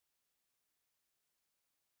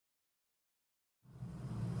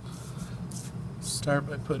Start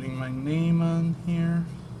by putting my name on here,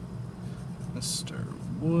 Mr.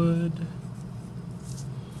 Wood.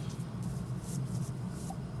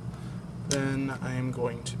 Then I am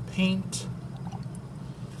going to paint.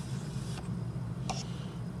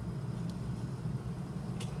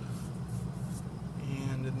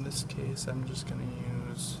 And in this case, I'm just going to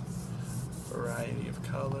use a variety of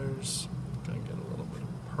colors. I'm going to get a little bit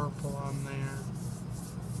of purple on there.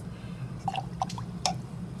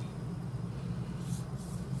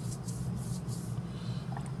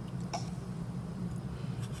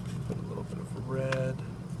 Put a little bit of red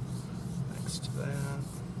next to that.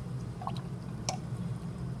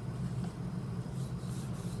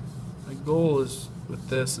 My goal is with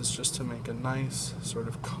this is just to make a nice sort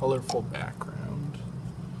of colorful background.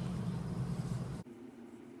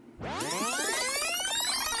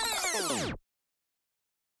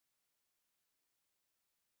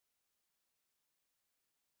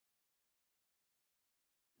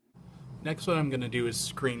 Next, what I'm going to do is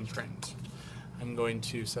screen print. I'm going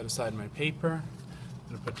to set aside my paper.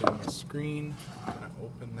 I'm going to put down my screen. I'm going to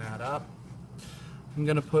open that up. I'm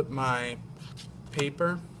going to put my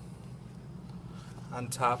paper on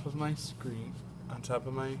top of my screen, on top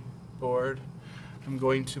of my board. I'm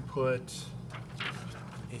going to put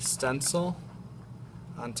a stencil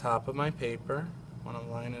on top of my paper. I want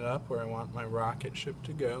to line it up where I want my rocket ship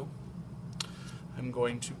to go. I'm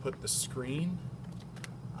going to put the screen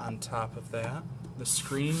on top of that. The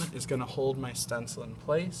screen is going to hold my stencil in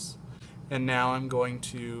place. And now I'm going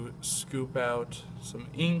to scoop out some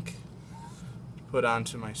ink to put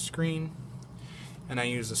onto my screen. And I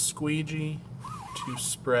use a squeegee to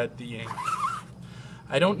spread the ink.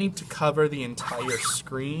 I don't need to cover the entire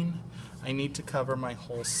screen. I need to cover my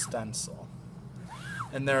whole stencil.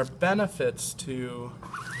 And there are benefits to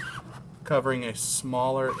covering a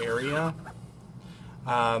smaller area.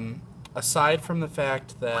 Aside from the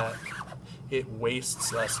fact that it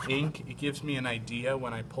wastes less ink, it gives me an idea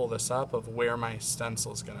when I pull this up of where my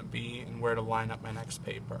stencil is going to be and where to line up my next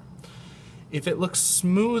paper. If it looks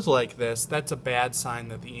smooth like this, that's a bad sign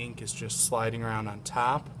that the ink is just sliding around on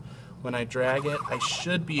top. When I drag it, I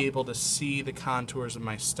should be able to see the contours of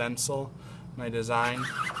my stencil, my design,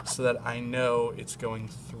 so that I know it's going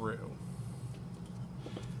through.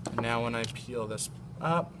 And now when I peel this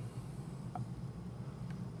up,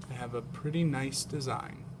 I have a pretty nice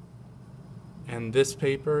design. And this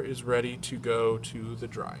paper is ready to go to the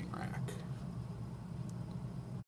drying rack.